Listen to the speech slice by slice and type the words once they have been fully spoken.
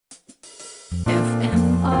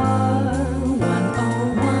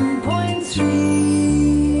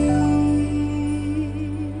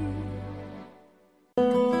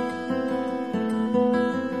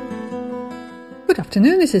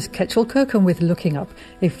afternoon, this is Ketchel Kirkham with Looking Up,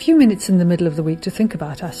 a few minutes in the middle of the week to think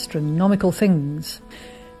about astronomical things.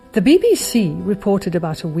 The BBC reported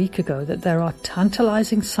about a week ago that there are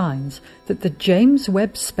tantalising signs that the James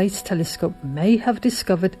Webb Space Telescope may have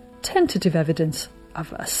discovered tentative evidence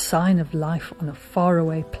of a sign of life on a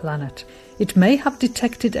faraway planet. It may have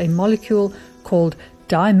detected a molecule called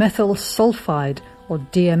dimethyl sulfide, or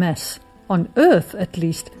DMS. On Earth, at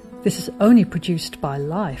least, this is only produced by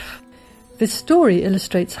life. This story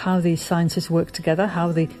illustrates how these sciences work together,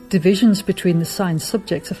 how the divisions between the science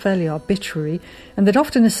subjects are fairly arbitrary, and that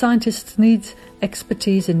often a scientist needs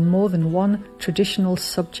expertise in more than one traditional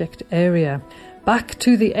subject area. Back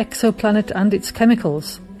to the exoplanet and its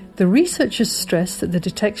chemicals. The researchers stress that the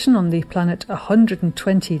detection on the planet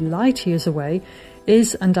 120 light-years away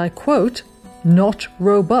is, and I quote, not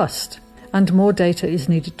robust, and more data is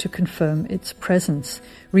needed to confirm its presence.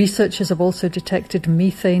 Researchers have also detected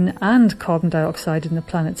methane and carbon dioxide in the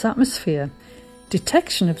planet's atmosphere.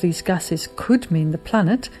 Detection of these gases could mean the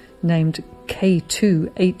planet, named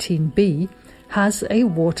K2-18b, has a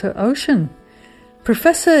water ocean.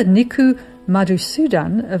 Professor Niku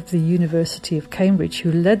Madhusudan of the University of Cambridge,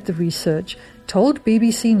 who led the research, told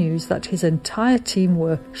BBC News that his entire team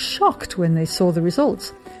were shocked when they saw the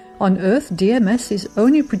results. On Earth, DMS is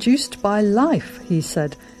only produced by life, he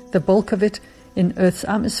said. The bulk of it in Earth's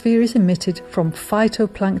atmosphere is emitted from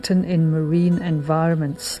phytoplankton in marine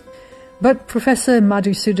environments. But Professor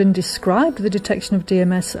Madhusudan described the detection of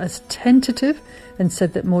DMS as tentative and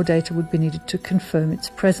said that more data would be needed to confirm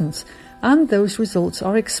its presence, and those results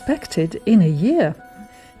are expected in a year.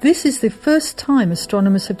 This is the first time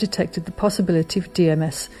astronomers have detected the possibility of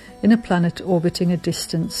DMS in a planet orbiting a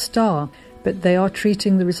distant star, but they are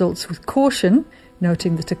treating the results with caution,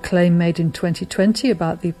 noting that a claim made in 2020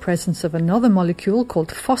 about the presence of another molecule called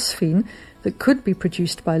phosphine that could be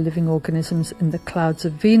produced by living organisms in the clouds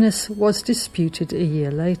of Venus was disputed a year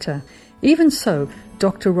later. Even so,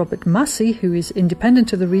 Dr. Robert Massey, who is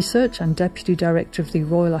independent of the research and Deputy Director of the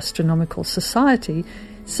Royal Astronomical Society,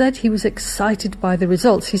 said he was excited by the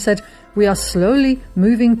results. He said, "We are slowly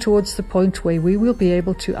moving towards the point where we will be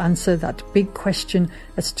able to answer that big question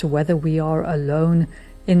as to whether we are alone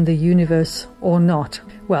in the universe or not."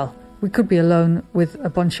 Well, we could be alone with a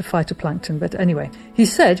bunch of phytoplankton, but anyway. He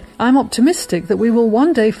said, "I'm optimistic that we will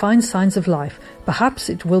one day find signs of life. Perhaps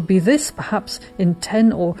it will be this, perhaps in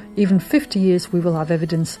 10 or even 50 years we will have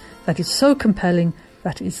evidence that is so compelling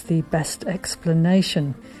that is the best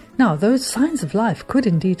explanation." Now, those signs of life could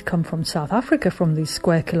indeed come from South Africa, from the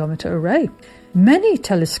Square Kilometre Array. Many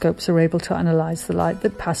telescopes are able to analyse the light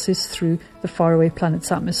that passes through the faraway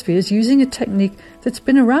planet's atmospheres using a technique that's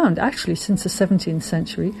been around actually since the 17th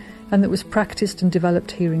century and that was practised and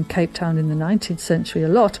developed here in Cape Town in the 19th century a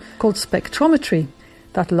lot, called spectrometry.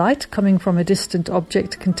 That light coming from a distant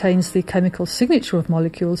object contains the chemical signature of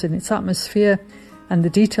molecules in its atmosphere, and the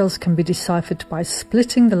details can be deciphered by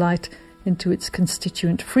splitting the light into its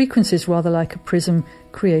constituent frequencies, rather like a prism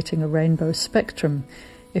creating a rainbow spectrum.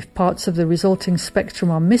 If parts of the resulting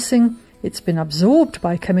spectrum are missing, it's been absorbed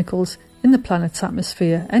by chemicals in the planet's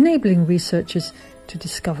atmosphere, enabling researchers to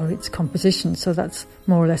discover its composition. So that's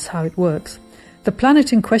more or less how it works. The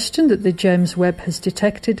planet in question that the James Webb has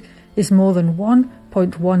detected is more than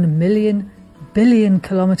 1.1 billion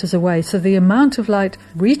kilometres away, so the amount of light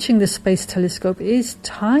reaching the Space Telescope is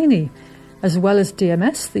tiny. As well as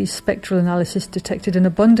DMS, the spectral analysis detected an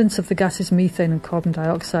abundance of the gases methane and carbon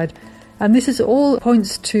dioxide, and this is all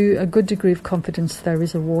points to a good degree of confidence there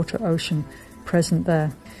is a water ocean present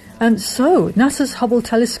there. And so, NASA's Hubble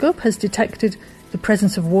telescope has detected the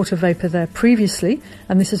presence of water vapour there previously,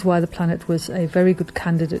 and this is why the planet was a very good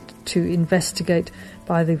candidate to investigate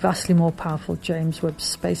by the vastly more powerful James Webb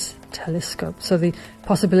Space Telescope. So the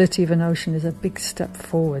possibility of an ocean is a big step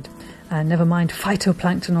forward. And never mind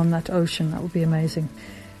phytoplankton on that ocean, that would be amazing.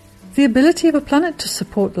 The ability of a planet to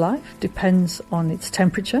support life depends on its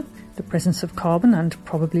temperature, the presence of carbon and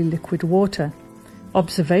probably liquid water.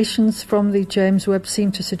 Observations from the James Webb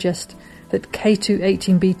seem to suggest that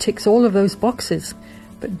K2-18b ticks all of those boxes.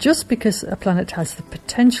 But just because a planet has the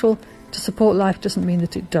potential to support life doesn't mean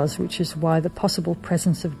that it does, which is why the possible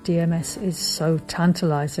presence of DMS is so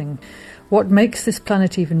tantalising. What makes this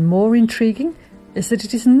planet even more intriguing is that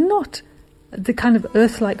it is not the kind of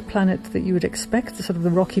Earth-like planet that you would expect, the sort of the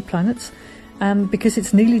rocky planets, because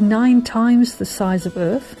it's nearly 9 times the size of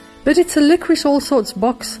Earth. But it's a licorice all sorts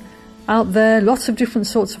box out there, lots of different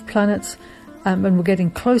sorts of planets, and we're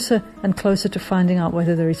getting closer and closer to finding out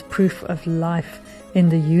whether there is proof of life in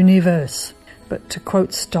the universe. But to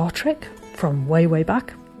quote Star Trek from way, way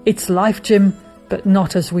back, "It's life, Jim, but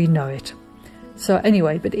not as we know it." So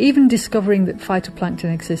anyway, but even discovering that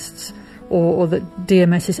phytoplankton exists, or that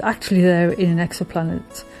DMS is actually there in an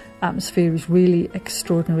exoplanet's atmosphere, is really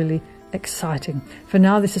extraordinarily exciting. For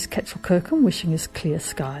now, this is Ketrel Kirkham wishing us clear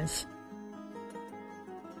skies.